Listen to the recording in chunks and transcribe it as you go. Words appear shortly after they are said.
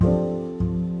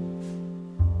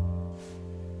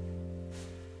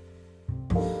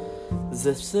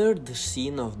The third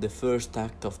scene of the first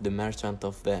act of The Merchant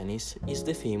of Venice is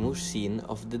the famous scene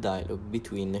of the dialogue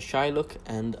between Shylock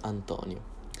and Antonio.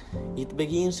 It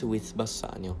begins with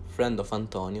Bassanio, friend of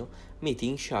Antonio,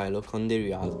 meeting Shylock on the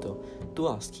Rialto to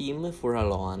ask him for a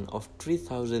loan of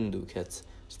 3,000 ducats,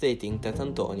 stating that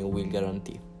Antonio will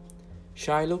guarantee.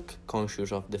 Shylock,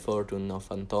 conscious of the fortune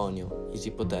of Antonio, is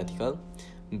hypothetical,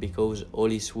 because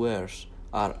all his wares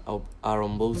are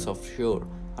on boats offshore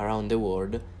around the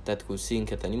world that could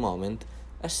sink at any moment,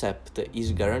 accept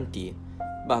his guarantee,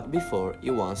 but before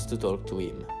he wants to talk to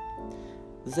him.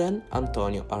 Then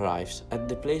Antonio arrives at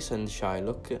the place and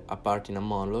Shylock, apart in a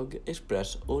monologue,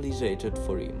 express all his hatred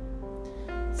for him.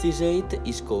 This hate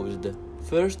is caused,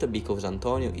 first because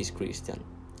Antonio is Christian,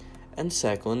 and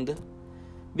second,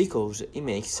 because he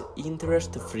makes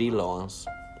interest-free loans.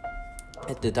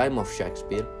 At the time of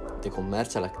Shakespeare, the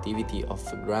commercial activity of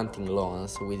granting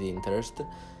loans with interest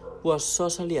was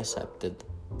socially accepted.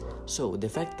 So the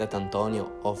fact that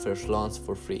Antonio offers loans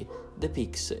for free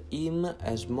depicts him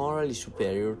as morally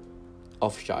superior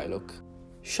of Shylock.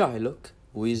 Shylock,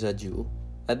 who is a Jew,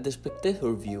 at the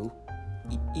spectator view,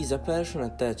 is a person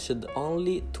attached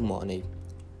only to money,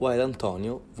 while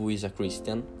Antonio, who is a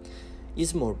Christian,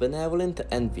 is more benevolent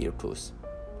and virtuous.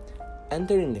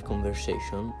 Entering the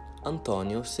conversation,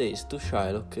 Antonio says to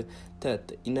Shylock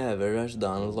that he never has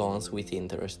done loans with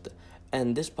interest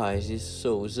and despises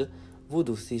those who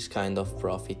do this kind of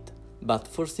profit, but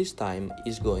for this time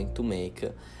is going to make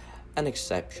an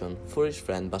exception for his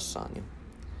friend Bassanio.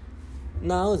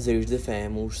 Now there is the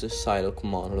famous Shylock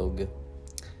monologue,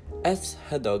 Hath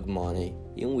a dog money,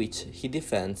 in which he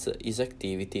defends his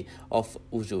activity of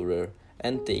usurer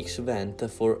and takes vent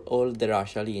for all the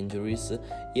racial injuries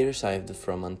he received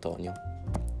from Antonio.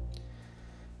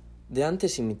 The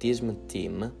anti-Semitism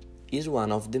theme is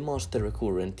one of the most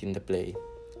recurrent in the play.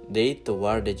 The hate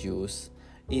toward the Jews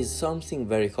is something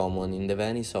very common in the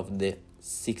Venice of the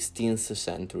 16th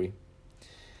century.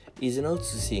 It is not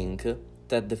to think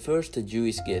that the first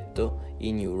Jewish ghetto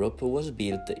in Europe was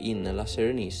built in La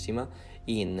Serenissima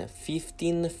in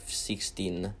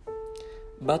 1516.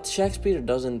 But Shakespeare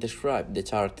doesn't describe the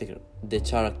character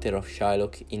of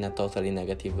Shylock in a totally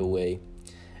negative way.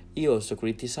 He also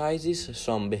criticizes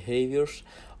some behaviors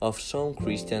of some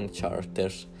Christian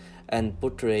characters and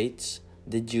portrays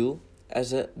the Jew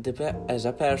as a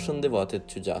person devoted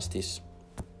to justice.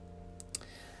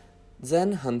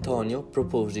 Then Antonio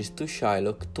proposes to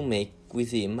Shylock to make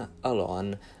with him a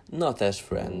loan, not as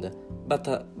friend,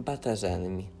 but as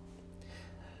enemy.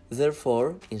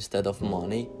 Therefore, instead of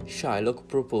money, Shylock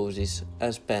proposes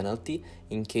as penalty,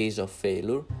 in case of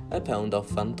failure, a pound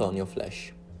of Antonio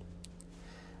flesh.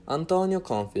 Antonio,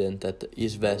 confident that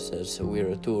his vessels will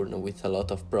return with a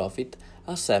lot of profit,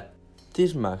 accepts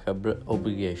this macabre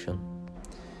obligation.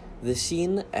 The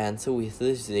scene ends with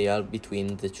the duel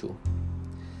between the two.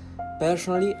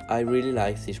 Personally, I really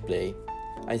like this play.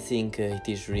 I think it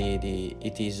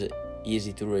is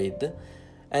easy to read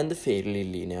and fairly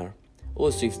linear.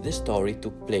 Also, if the story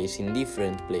took place in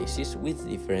different places with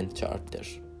different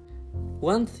characters.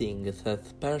 One thing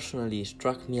that personally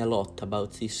struck me a lot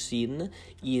about this scene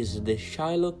is the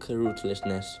Shylock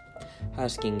ruthlessness,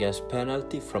 asking as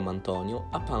penalty from Antonio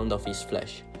a pound of his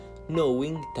flesh,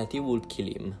 knowing that he would kill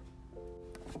him.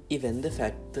 Even the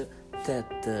fact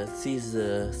that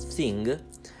this thing,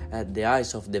 at the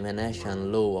eyes of the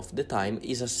Venetian law of the time,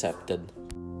 is accepted.